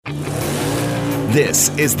This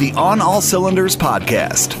is the On All Cylinders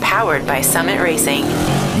podcast, powered by Summit Racing.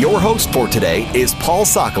 Your host for today is Paul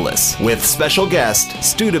Sokolis, with special guest,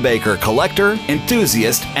 Studebaker collector,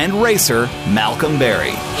 enthusiast, and racer, Malcolm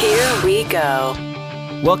Berry. Here we go.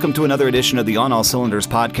 Welcome to another edition of the On All Cylinders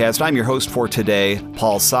podcast. I'm your host for today,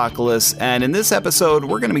 Paul Sokolis, and in this episode,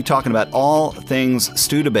 we're going to be talking about all things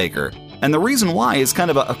Studebaker. And the reason why is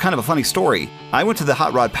kind of a funny story. I went to the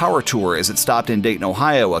Hot Rod Power Tour as it stopped in Dayton,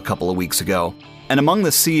 Ohio a couple of weeks ago. And among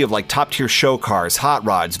the sea of top-tier show cars, hot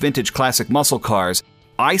rods, vintage classic muscle cars,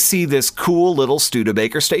 I see this cool little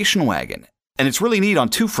Studebaker station wagon. And it's really neat on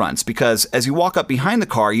two fronts because as you walk up behind the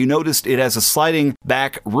car, you noticed it has a sliding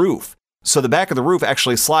back roof. So the back of the roof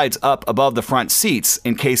actually slides up above the front seats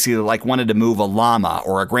in case you wanted to move a llama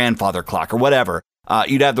or a grandfather clock or whatever.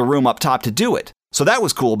 You'd have the room up top to do it. So that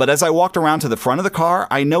was cool. But as I walked around to the front of the car,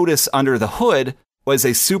 I noticed under the hood was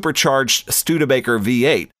a supercharged Studebaker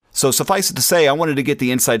V8. So suffice it to say, I wanted to get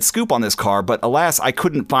the inside scoop on this car, but alas, I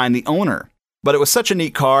couldn't find the owner. But it was such a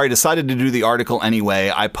neat car, I decided to do the article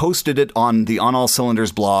anyway. I posted it on the On All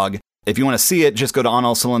Cylinders blog. If you want to see it, just go to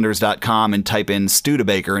onallcylinders.com and type in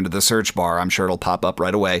Studebaker into the search bar. I'm sure it'll pop up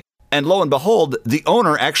right away. And lo and behold, the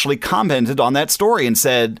owner actually commented on that story and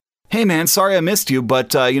said, "Hey man, sorry I missed you,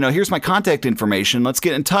 but here's my contact information. Let's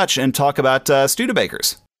get in touch and talk about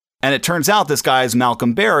Studebakers." And it turns out this guy is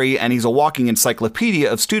Malcolm Berry, and he's a walking encyclopedia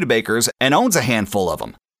of Studebakers and owns a handful of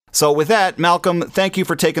them. So with that, Malcolm, thank you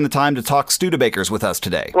for taking the time to talk Studebakers with us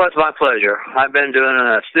today. Well, it's my pleasure. I've been doing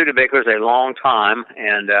Studebakers a long time,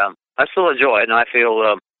 and I still enjoy it, and I feel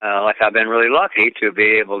like I've been really lucky to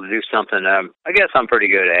be able to do something I guess I'm pretty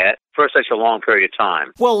good at for such a long period of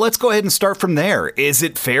time. Well, let's go ahead and start from there. Is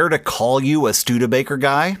it fair to call you a Studebaker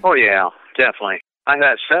guy? Oh, yeah, definitely. I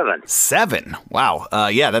have 7. 7? Wow.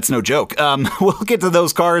 Yeah, that's no joke. We'll get to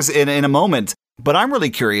those cars in a moment, but I'm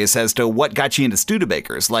really curious as to what got you into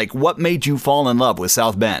Studebakers. What made you fall in love with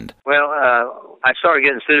South Bend? Well, I started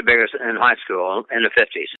getting Studebakers in high school in the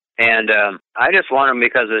 50s, and I just wanted them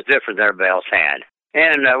because it was different than everybody else had.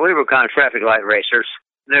 And we were kind of traffic light racers.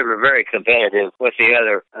 They were very competitive with the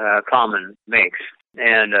other common makes.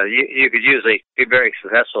 And you could usually be very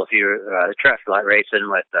successful if you were traffic light racing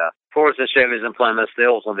with Fords and Chevys and Plymouths. The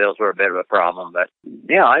Oldsmobiles were a bit of a problem, but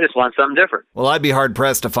yeah, I just want something different. Well, I'd be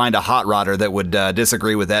hard-pressed to find a hot rodder that would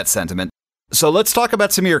disagree with that sentiment. So let's talk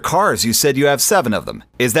about some of your cars. You said you have 7 of them.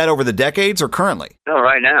 Is that over the decades or currently? No,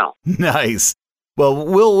 right now. Nice. Well,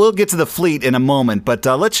 we'll get to the fleet in a moment, but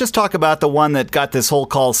let's just talk about the one that got this whole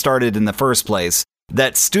call started in the first place.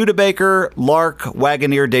 That Studebaker Lark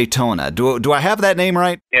Wagoneer Daytona. Do I have that name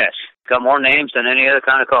right? Yes. Got more names than any other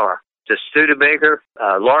kind of car. The Studebaker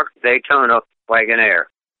Lark Daytona Wagoneer.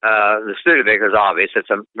 The Studebaker is obvious. It's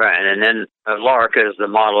a brand. And then Lark is the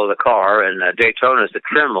model of the car, and Daytona is the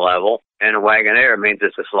trim level, and a Wagoneer means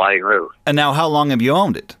it's a sliding roof. And now how long have you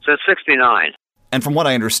owned it? Since 69. And from what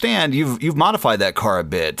I understand, you've modified that car a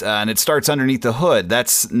bit, and it starts underneath the hood.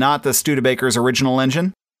 That's not the Studebaker's original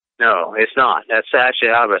engine? No, it's not. That's actually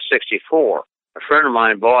out of a 64. A friend of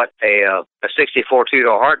mine bought a 64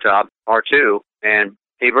 two-door hardtop, R2, and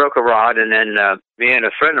he broke a rod, and then me and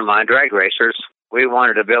a friend of mine, drag racers, we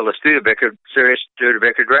wanted to build a serious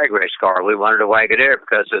Studebaker drag race car. We wanted a Wagoneer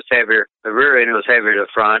because it was heavier. The rear end was heavier than the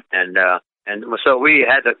front, and so we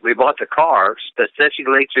bought the car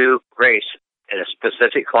specifically to race in a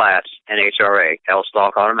specific class, NHRA,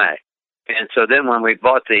 L-Stock Automatic. And so then when we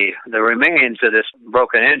bought the remains of this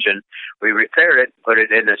broken engine, we repaired it, put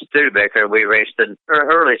it in the Studebaker. We raced in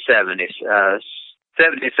early 70s,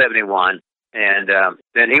 70, 71. And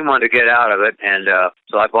then he wanted to get out of it, and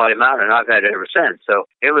so I bought him out, and I've had it ever since. So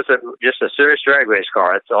it was just a serious drag race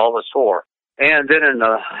car. That's all it was for. And then in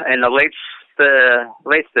the late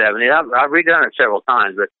 70s, I've redone it several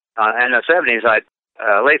times, but in the 70s,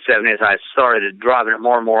 late 70s, I started driving it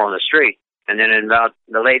more and more on the street. And then in about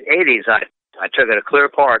the late 80s, I took it a clear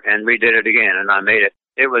apart and redid it again, and I made it.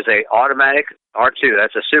 It was a automatic R2.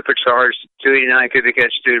 That's a supercharged 289 cubic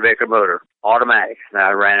inch Studebaker motor, automatic. And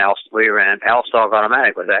we ran L-Stock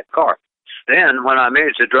Automatic with that car. Then when I made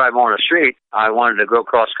it to drive on the street, I wanted to go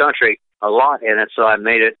cross country a lot in it, so I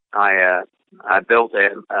made it. I built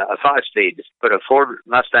a 5-speed, put a Ford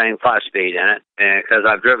Mustang 5-speed in it, and because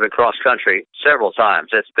I've driven cross country several times.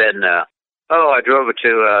 It's been I drove it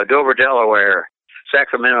to Dover, Delaware,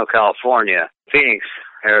 Sacramento, California, Phoenix,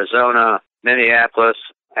 Arizona, Minneapolis,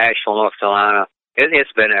 Asheville, North Carolina.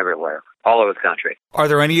 It's been everywhere, all over the country. Are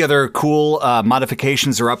there any other cool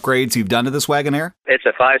modifications or upgrades you've done to this Wagoneer? It's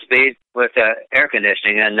a 5-speed with air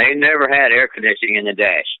conditioning, and they never had air conditioning in the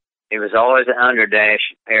dash. It was always an under-dash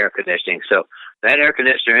air conditioning. So that air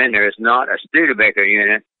conditioner in there is not a Studebaker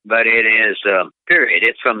unit. but it is, period.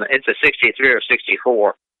 It's a 63 or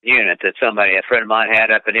 64 unit that a friend of mine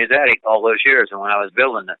had up in his attic all those years. And when I was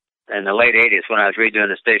building it in the late 80s, when I was redoing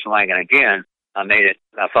the station wagon again, I made it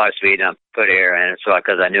a 5-speed and I put air in it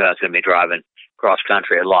because I knew I was going to be driving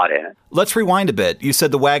cross-country a lot in it. Let's rewind a bit. You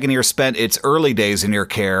said the Wagoneer spent its early days in your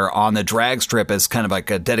care on the drag strip as kind of like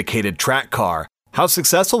a dedicated track car. How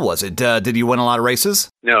successful was it? Did you win a lot of races?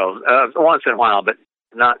 No, once in a while, but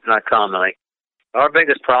not commonly. Our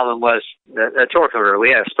biggest problem was the torque converter. We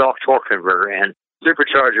had a stock torque converter, and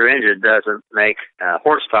supercharger engine doesn't make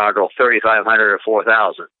horsepower till 3,500 or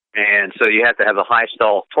 4,000. And so you have to have a high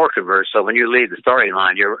stall torque converter. So when you leave the starting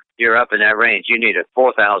line, you're up in that range. You need a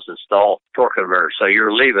 4,000 stall torque converter. So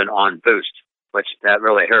you're leaving on boost, which that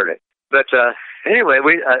really hurt it. But anyway,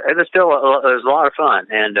 it was still it was a lot of fun,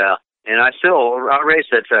 and I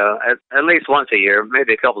raced it at least once a year,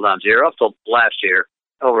 maybe a couple times a year, up till last year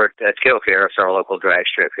over at Kilcare. It's our local drag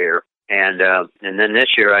strip here, and then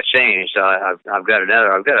this year I changed. I've got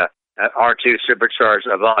a R2 supercharged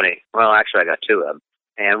Avani. Well, actually, I got two of them.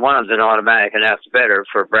 And one of them's an automatic, and that's better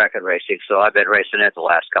for bracket racing, so I've been racing it the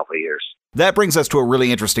last couple of years. That brings us to a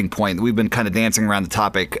really interesting point. We've been kind of dancing around the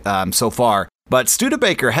topic so far, but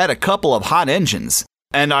Studebaker had a couple of hot engines,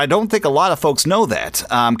 and I don't think a lot of folks know that.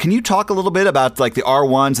 Can you talk a little bit about like the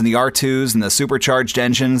R1s and the R2s and the supercharged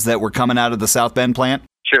engines that were coming out of the South Bend plant?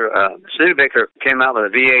 Sure. Studebaker came out with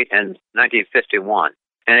a V8 in 1951,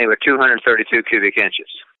 and they were 232 cubic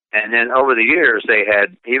inches. And then over the years, they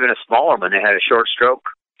had even a smaller one. They had a short stroke,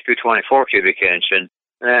 224 cubic inch. And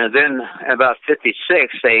then about 56,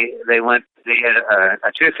 they had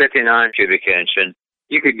a 259 cubic inch. And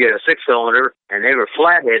you could get a six-cylinder, and they were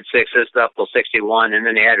flathead sixes up till 61, and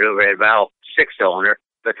then they had an overhead valve six-cylinder.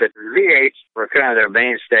 But the V8s were kind of their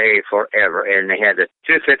mainstay forever. And they had the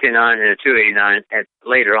 259 and the 289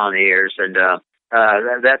 later on in the years. And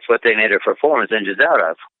that's what they made their performance engines out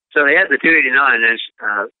of. So they had the 289-inch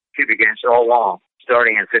cubic inch all along,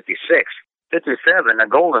 starting in 56. 57, the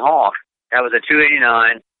Golden Hawk, that was a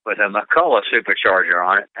 289 with a McCullough supercharger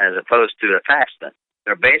on it, as opposed to the Paxton.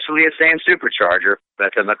 They're basically the same supercharger,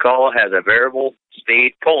 but the McCullough has a variable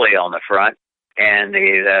speed pulley on the front, and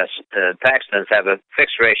the Paxtons have a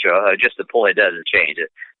fixed ratio. Just the pulley doesn't change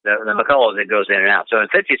it. The McCullough, it goes in and out. So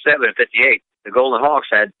in 57 and 58, the Golden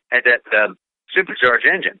Hawks had that supercharged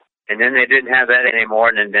engine. And then they didn't have that anymore.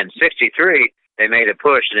 And then 63, they made a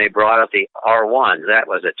push and they brought out the R1s. That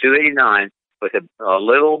was a 289 with a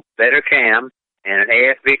little better cam and an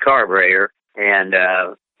AFB carburetor, and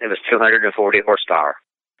it was 240 horsepower.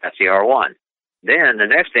 That's the R1. Then the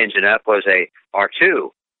next engine up was a R2.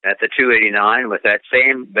 That's a 289 with that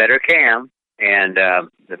same better cam and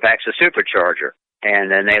the Paxa supercharger. And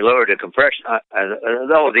then they lowered the compression.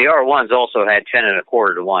 Though the R1s also had 10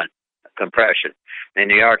 1/4 to 1 compression. And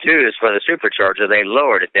the R2s for the supercharger, they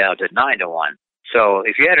lowered it down to 9 to 1. So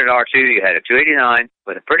if you had an R2, you had a 289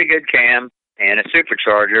 with a pretty good cam and a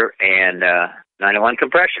supercharger and 9 to 1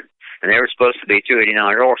 compression. And they were supposed to be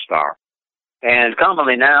 289 horsepower. And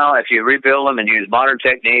commonly now, if you rebuild them and use modern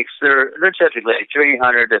techniques, they're typically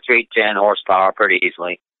 300 to 310 horsepower pretty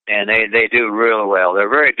easily. And they do really well. They're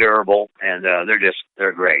very durable, and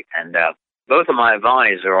they're great. And both of my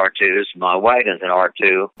Avantis are R2s. My wagon's an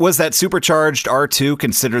R2. Was that supercharged R2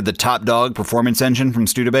 considered the top dog performance engine from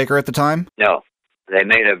Studebaker at the time? No. They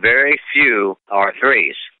made a very few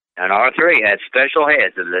R3s. An R3 had special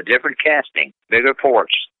heads of a different casting, bigger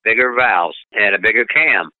ports, bigger valves, and a bigger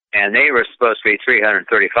cam. And they were supposed to be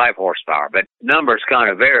 335 horsepower. But numbers kind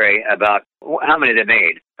of vary about how many they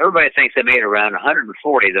made. Everybody thinks they made around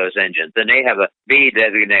 140 of those engines. And they have a B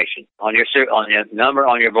designation on your number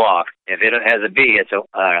on your block. If it has a B, it's an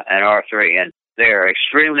R3. And they're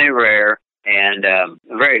extremely rare and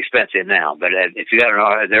very expensive now. But if you got an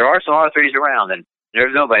R, there are some R3s around, and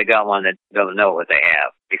there's nobody got one that doesn't know what they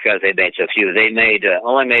have because they made so few. They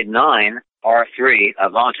only made 9 R3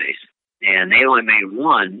 Avantis. And they only made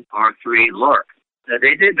 1 R3 Lark.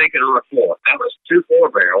 They did make an R4. That was 2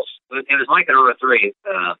 4-barrels. It was like an R3.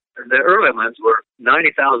 The early ones were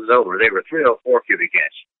 90,000 over. They were 304 cubic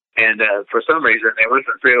inch. And for some reason, they went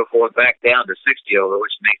from 304 back down to 60 over,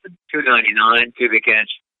 which makes them 299 cubic inch.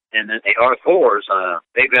 And then the R4s,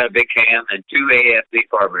 they've got a big cam and 2 AFB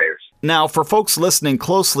carburetors. Now, for folks listening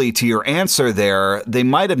closely to your answer there, they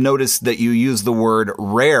might have noticed that you used the word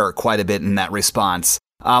rare quite a bit in that response.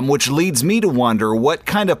 Which leads me to wonder what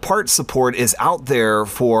kind of part support is out there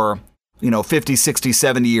for, 50, 60,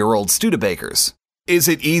 70-year-old Studebakers. Is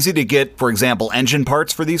it easy to get, for example, engine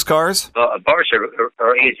parts for these cars? Parts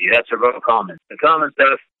are easy. That's a real common. The common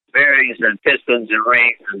stuff, bearings and pistons and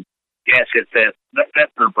rings and gaskets,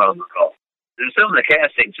 that's no problem at all. some of the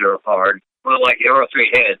castings are hard. Well, like the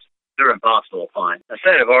R3 heads, they're impossible to find. A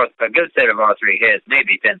good set of R3 heads may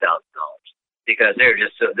be $10,000 because they're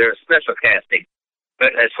a special casting.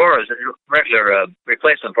 But as far as regular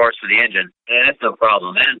replacement parts for the engine, that's no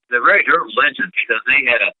problem. And they're very durable engines because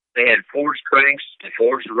they had forged cranks and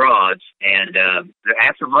forged rods, and the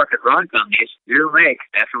aftermarket rod companies do make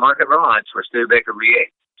aftermarket rods for Studebaker V8.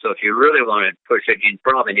 So if you really want to push it, you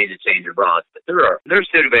probably need to change your rods. But there's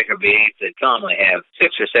Studebaker V8s that commonly have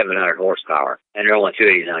 600 or 700 horsepower, and they're only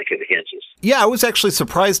 289 cubic inches. Yeah, I was actually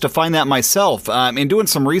surprised to find that myself. In doing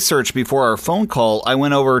some research before our phone call, I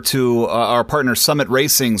went over to our partner Summit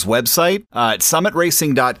Racing's website at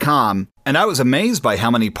summitracing.com, and I was amazed by how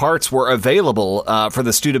many parts were available for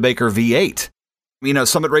the Studebaker V8. You know,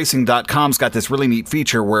 summitracing.com's got this really neat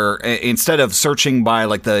feature where instead of searching by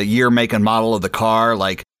like the year, make, and model of the car,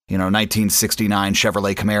 like 1969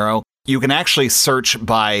 Chevrolet Camaro, you can actually search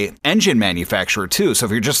by engine manufacturer too. So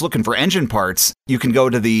if you're just looking for engine parts, you can go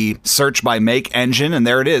to the search by make engine, and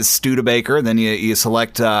there it is, Studebaker. Then you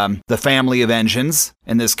select the family of engines,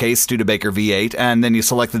 in this case, Studebaker V8, and then you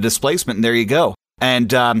select the displacement, and there you go.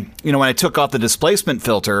 And, when I took off the displacement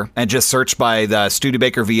filter and just searched by the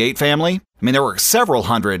Studebaker V8 family, there were several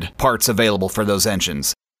hundred parts available for those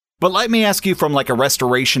engines. But let me ask you from like a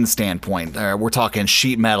restoration standpoint. We're talking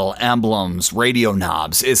sheet metal, emblems, radio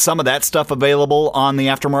knobs. Is some of that stuff available on the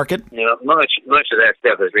aftermarket? Much of that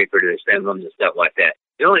stuff is reproduced, emblems and stuff like that.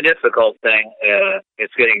 The only difficult thing,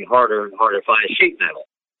 it's getting harder and harder to find is sheet metal.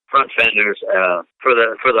 Front fenders for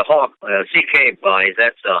the Hawk CK bodies.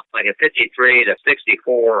 That's like a 53 to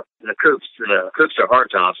 64. The coupes are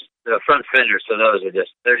hardtops. The front fenders for those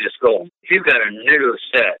they're just gold. If you've got a new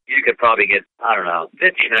set, you could probably get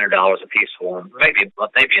 $1,500 a piece for them. Maybe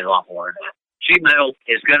a lot more than that. Sheet metal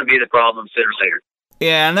is going to be the problem sooner or later.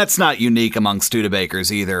 Yeah, and that's not unique among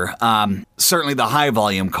Studebakers either. Certainly the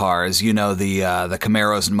high-volume cars, the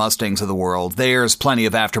Camaros and Mustangs of the world, there's plenty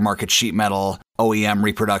of aftermarket sheet metal, OEM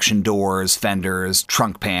reproduction doors, fenders,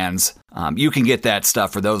 trunk pans. You can get that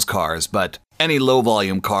stuff for those cars, but any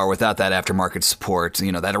low-volume car without that aftermarket support,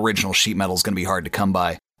 that original sheet metal is going to be hard to come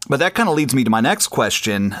by. But that kind of leads me to my next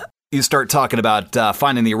question. You start talking about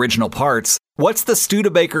finding the original parts. What's the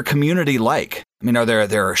Studebaker community like? Are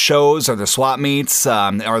there shows? Are there swap meets?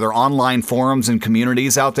 Are there online forums and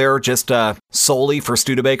communities out there just solely for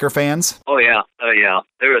Studebaker fans? Oh, yeah.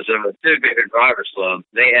 There is a Studebaker Drivers Club.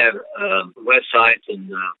 They have websites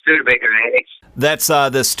and Studebaker Addicts. That's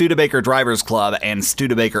the Studebaker Drivers Club and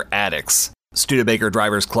Studebaker Addicts.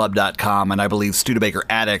 StudebakerDriversClub.com, and I believe Studebaker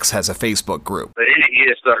Addicts has a Facebook group. But you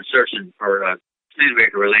just start searching for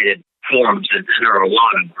Studebaker-related forums, and there are a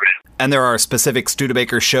lot of them. And there are specific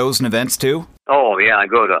Studebaker shows and events too? Oh, yeah,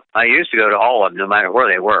 I used to go to all of them, no matter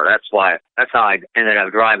where they were. That's how I ended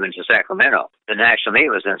up driving to Sacramento. The national meet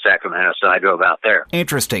was in Sacramento, so I drove out there.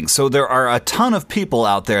 Interesting. So there are a ton of people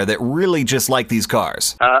out there that really just like these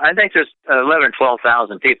cars. I think there's 11,000 or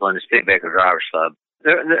 12,000 people in the Studebaker Drivers Club.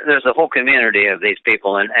 There's a whole community of these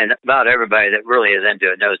people, and about everybody that really is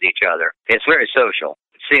into it knows each other. It's very social.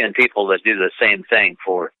 Seeing people that do the same thing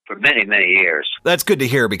for many, many years. That's good to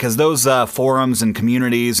hear, because those forums and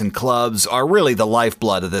communities and clubs are really the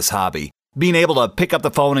lifeblood of this hobby. Being able to pick up the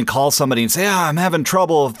phone and call somebody and say, I'm having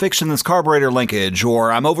trouble fixing this carburetor linkage,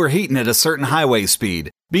 or I'm overheating at a certain highway speed.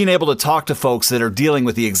 Being able to talk to folks that are dealing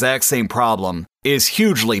with the exact same problem is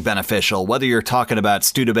hugely beneficial, whether you're talking about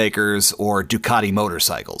Studebakers or Ducati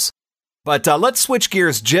motorcycles. But let's switch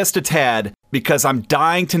gears just a tad, because I'm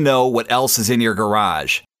dying to know what else is in your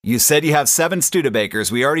garage. You said you have 7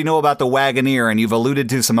 Studebakers. We already know about the Wagoneer, and you've alluded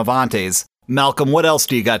to some Avantes. Malcolm, what else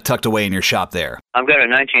do you got tucked away in your shop there? I've got a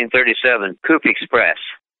 1937 Coupe Express.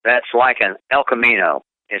 That's like an El Camino.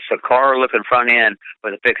 It's a car-looking front end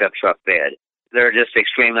with a pickup truck bed. They're just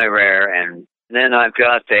extremely rare. And then I've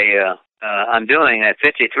got I'm doing a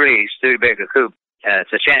 53 Studebaker Coupe.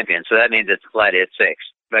 It's a Champion, so that means it's a flathead 6.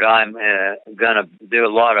 But I'm going to do a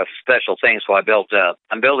lot of special things. So I'm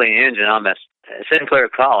building an engine on this. Sinclair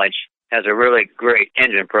College has a really great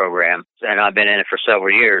engine program, and I've been in it for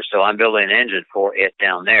several years. So I'm building an engine for it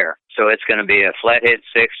down there. So it's going to be a flathead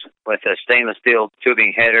 6 with a stainless steel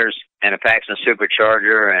tubing headers and a Paxton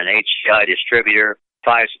supercharger and HCI distributor,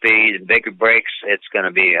 5-speed, bigger brakes. It's going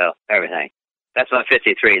to be everything. That's my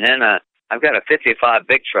 53. And then I've got a 55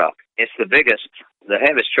 big truck. It's the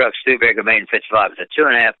heaviest truck Studebaker made in 55. It's a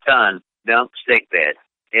 2.5-ton dump stake bed.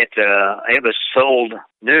 It was sold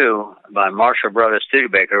new by Marshall Brothers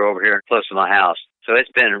Studebaker over here close to my house. So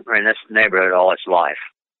it's been in this neighborhood all its life.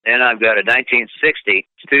 Then I've got a 1960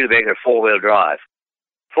 Studebaker four-wheel drive.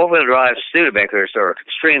 Four-wheel drive Studebakers are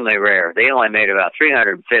extremely rare. They only made about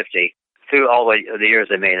 350 through all the years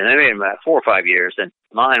they made. And they made them about 4 or 5 years. And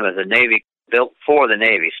mine was a Navy, built for the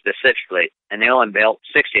Navy specifically. And they only built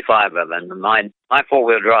 65 of them. And my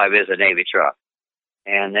four-wheel drive is a Navy truck.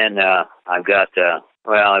 And then I've got the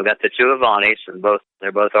two Avantis, and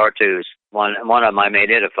they're both R2s. One of them I made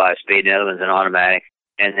it a 5-speed, the other one's an automatic.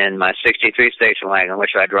 And then my 63 station wagon,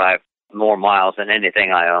 which I drive more miles than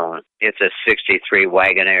anything I own. It's a 63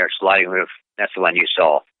 Wagonaire sliding roof. That's the one you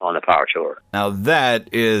saw on the Power Tour. Now that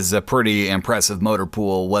is a pretty impressive motor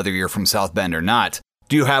pool, whether you're from South Bend or not.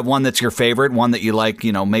 Do you have one that's your favorite, one that you like,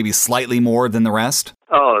 maybe slightly more than the rest?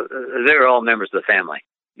 Oh, they're all members of the family.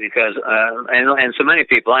 Because, and so many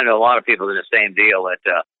people, I know a lot of people in the same deal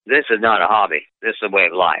that this is not a hobby. This is a way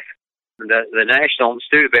of life. The National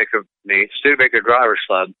Studebaker meet, Studebaker Drivers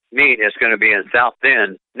Club meet is going to be in South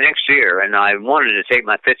Bend next year, and I wanted to take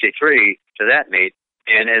my 53 to that meet,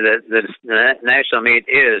 and the national meet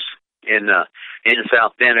is in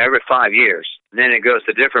South Bend every 5 years. And then it goes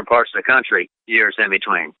to different parts of the country, years in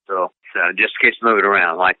between. So it just keeps moving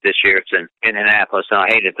around. Like this year, it's in Indianapolis, and I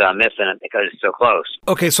hate it that I'm missing it because it's so close.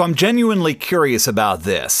 Okay, so I'm genuinely curious about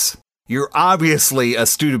this. You're obviously a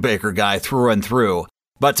Studebaker guy through and through.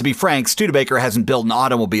 But to be frank, Studebaker hasn't built an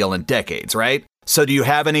automobile in decades, right? So do you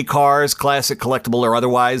have any cars, classic, collectible, or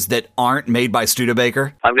otherwise, that aren't made by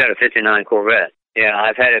Studebaker? I've got a 59 Corvette. Yeah,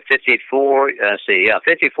 I've had it 54,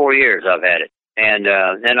 54 years I've had it. And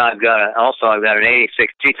then I've got an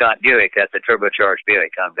 86 T-Top Buick. That's a turbocharged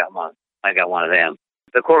Buick. I got one of them.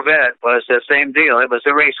 The Corvette was the same deal. It was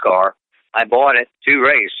a race car. I bought it to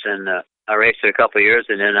race, and I raced it a couple of years,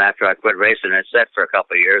 and then after I quit racing, it sat for a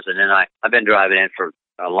couple of years, and then I've been driving it for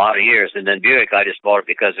a lot of years. And then Buick, I just bought it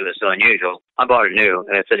because it was so unusual. I bought it new,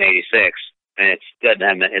 and it's an 86, and it's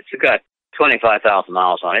got 25,000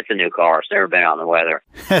 miles on it. It's a new car. It's never been out in the weather.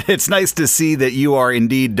 It's nice to see that you are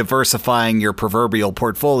indeed diversifying your proverbial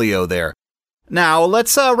portfolio there. Now,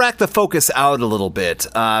 let's rack the focus out a little bit.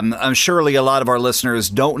 I'm surely a lot of our listeners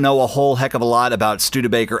don't know a whole heck of a lot about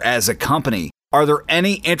Studebaker as a company. Are there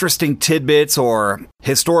any interesting tidbits or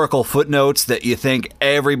historical footnotes that you think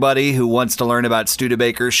everybody who wants to learn about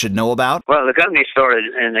Studebakers should know about? Well, the company started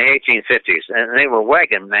in the 1850s, and they were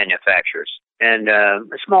wagon manufacturers. And a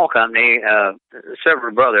small company,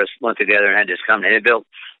 several brothers went together and had this company.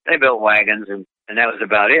 They built wagons, and that was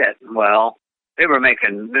about it. Well, they were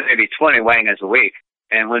making maybe 20 wagons a week.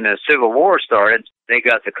 And when the Civil War started, they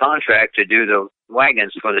got the contract to do the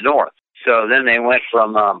wagons for the North. So then they went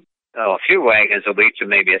from a few wagons a week to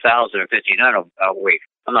maybe 1,000 or 1,500 a week.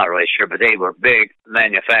 I'm not really sure, but they were big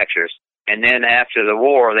manufacturers. And then after the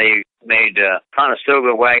war, they made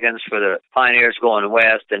Conestoga wagons for the pioneers going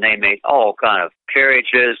west, and they made all kind of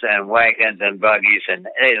carriages and wagons and buggies, and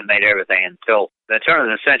they made everything until the turn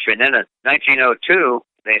of the century. And then in 1902,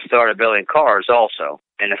 they started building cars also.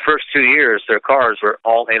 In the first 2 years, their cars were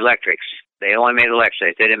all electrics. They only made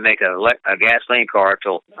electric. They didn't make a gasoline car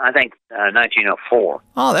until, I think, 1904.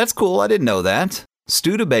 Oh, that's cool. I didn't know that.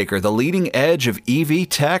 Studebaker, the leading edge of EV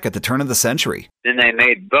tech at the turn of the century. Then they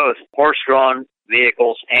made both horse-drawn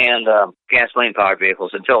vehicles and gasoline-powered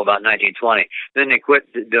vehicles until about 1920. Then they quit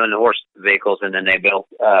doing the horse vehicles, and then they built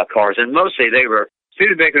cars. And mostly they were,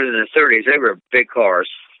 Studebakers in the 30s, they were big cars.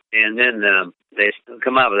 And then they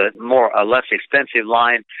come out with a less expensive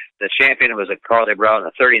line. The Champion was a car they brought in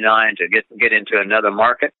the 39 to get into another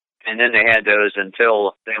market. And then they had those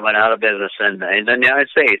until they went out of business in the United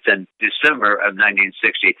States in December of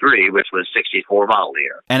 1963, which was 64 model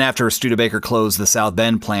year. And after Studebaker closed the South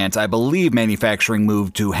Bend plant, I believe manufacturing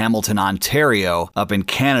moved to Hamilton, Ontario, up in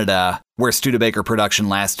Canada, where Studebaker production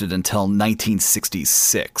lasted until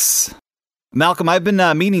 1966. Malcolm, I've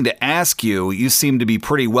been meaning to ask you, you seem to be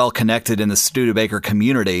pretty well connected in the Studebaker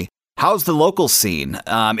community. How's the local scene?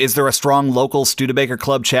 Is there a strong local Studebaker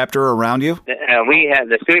Club chapter around you? We have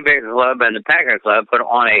the Studebaker Club and the Packer Club put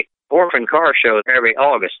on a orphan car show every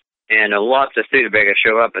August, and lots of Studebakers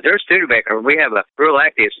show up. But there's Studebaker. We have a real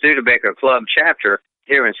active Studebaker Club chapter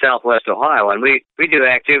here in Southwest Ohio, and we do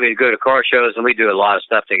activities, go to car shows, and we do a lot of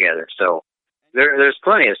stuff together. So there's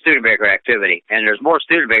plenty of Studebaker activity, and there's more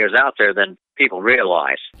Studebakers out there than people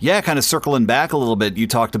realize. Yeah, kind of circling back a little bit, you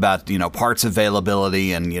talked about, parts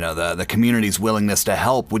availabiliability and, the community's willingness to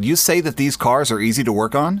help. Would you say that these cars are easy to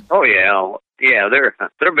work on? Oh, yeah. Yeah,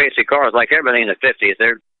 they're basic cars. Like everything in the 50s,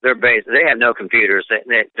 they're basic. They have no computers.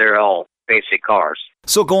 They're all basic cars.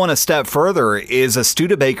 So going a step further, is a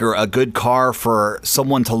Studebaker a good car for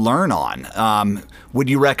someone to learn on? Would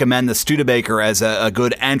you recommend the Studebaker as a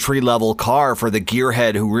good entry-level car for the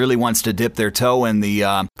gearhead who really wants to dip their toe in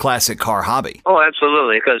the classic car hobby? Oh,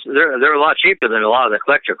 absolutely, because they're a lot cheaper than a lot of the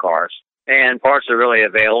collector cars. And parts are really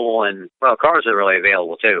available, and, cars are really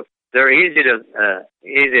available, too. they're easy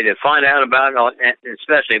to find out about,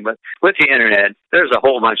 especially with the internet. There's a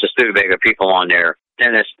whole bunch of Studebaker people on there,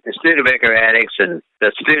 and it's the Studebaker addicts and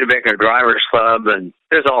the Studebaker Drivers Club, and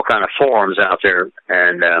there's all kind of forums out there,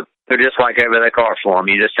 and they're just like every other car forum.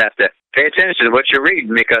 You just have to pay attention to what you're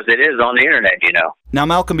reading because it is on the internet, you know. Now,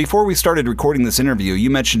 Malcolm, before we started recording this interview, you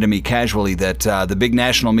mentioned to me casually that the big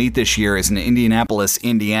national meet this year is in Indianapolis,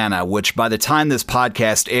 Indiana, which by the time this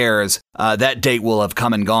podcast airs, that date will have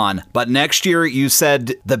come and gone. But next year, you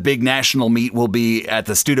said the big national meet will be at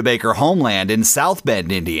the Studebaker homeland in South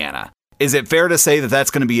Bend, Indiana. Is it fair to say that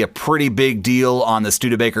that's going to be a pretty big deal on the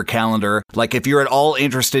Studebaker calendar? Like, if you're at all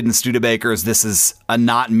interested in Studebakers, this is a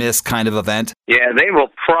not-miss kind of event? Yeah, they will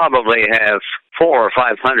probably have 400 or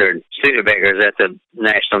 500 Studebakers at the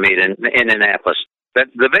national meet in Indianapolis. But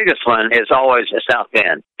the biggest one is always South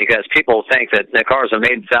Bend, because people think that the cars are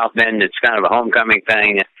made in South Bend. It's kind of a homecoming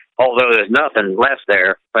thing. Although there's nothing left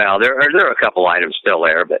there, well, there are a couple items still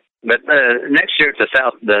there, but next year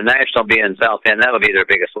the national be in South Bend, that'll be their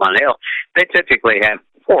biggest one. They typically have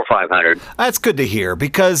 400 or 500. That's good to hear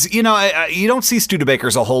because, you know, you don't see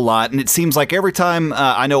Studebakers a whole lot, and it seems like every time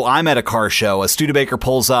I know I'm at a car show, a Studebaker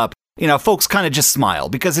pulls up, you know, folks kind of just smile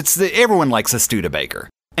because everyone likes a Studebaker.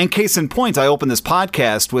 And case in point, I opened this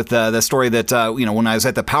podcast with the story that, when I was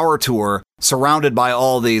at the Power Tour, surrounded by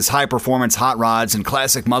all these high-performance hot rods and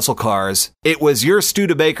classic muscle cars, it was your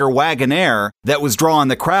Studebaker Wagonaire that was drawing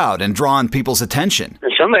the crowd and drawing people's attention.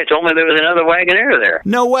 Somebody told me there was another Wagonaire there.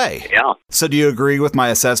 No way. Yeah. So do you agree with my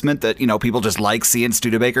assessment that, people just like seeing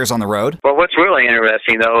Studebakers on the road? Well, what's really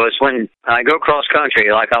interesting, though, is when I go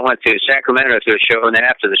cross-country, like I went to Sacramento to a show, and then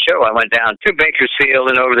after the show, I went down to Bakersfield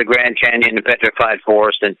and over the Grand Canyon and Petrified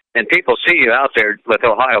Forest, and people see you out there with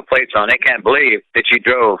Ohio plates on. They can't believe that you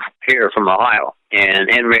drove here from Ohio. And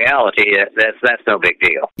in reality, that's no big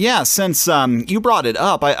deal. Yeah, since you brought it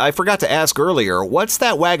up, I forgot to ask earlier, what's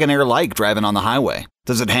that Wagonaire like driving on the highway?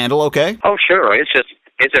 Does it handle okay? Oh, sure. It's a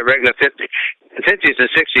regular 50s and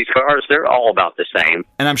 60s cars. They're all about the same.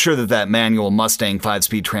 And I'm sure that manual Mustang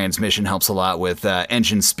 5-speed transmission helps a lot with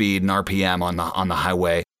engine speed and RPM on the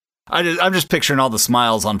highway. I'm just picturing all the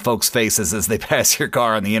smiles on folks' faces as they pass your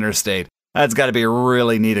car on the interstate. That's got to be a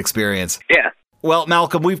really neat experience. Yeah. Well,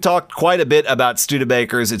 Malcolm, we've talked quite a bit about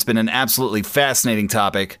Studebakers. It's been an absolutely fascinating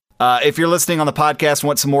topic. If you're listening on the podcast and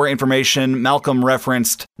want some more information, Malcolm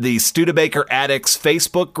referenced the Studebaker Addicts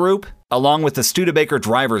Facebook group, along with the Studebaker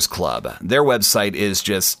Drivers Club. Their website is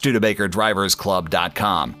just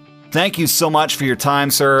StudebakerDriversClub.com. Thank you so much for your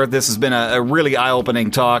time, sir. This has been a really eye-opening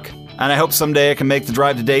talk, and I hope someday I can make the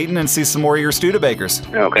drive to Dayton and see some more of your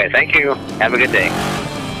Studebakers. Okay, thank you. Have a good day.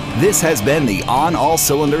 This has been the On All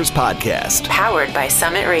Cylinders podcast. Powered by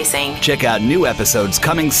Summit Racing. Check out new episodes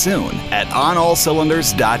coming soon at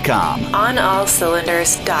onallcylinders.com.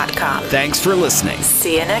 onallcylinders.com. Thanks for listening.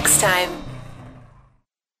 See you next time.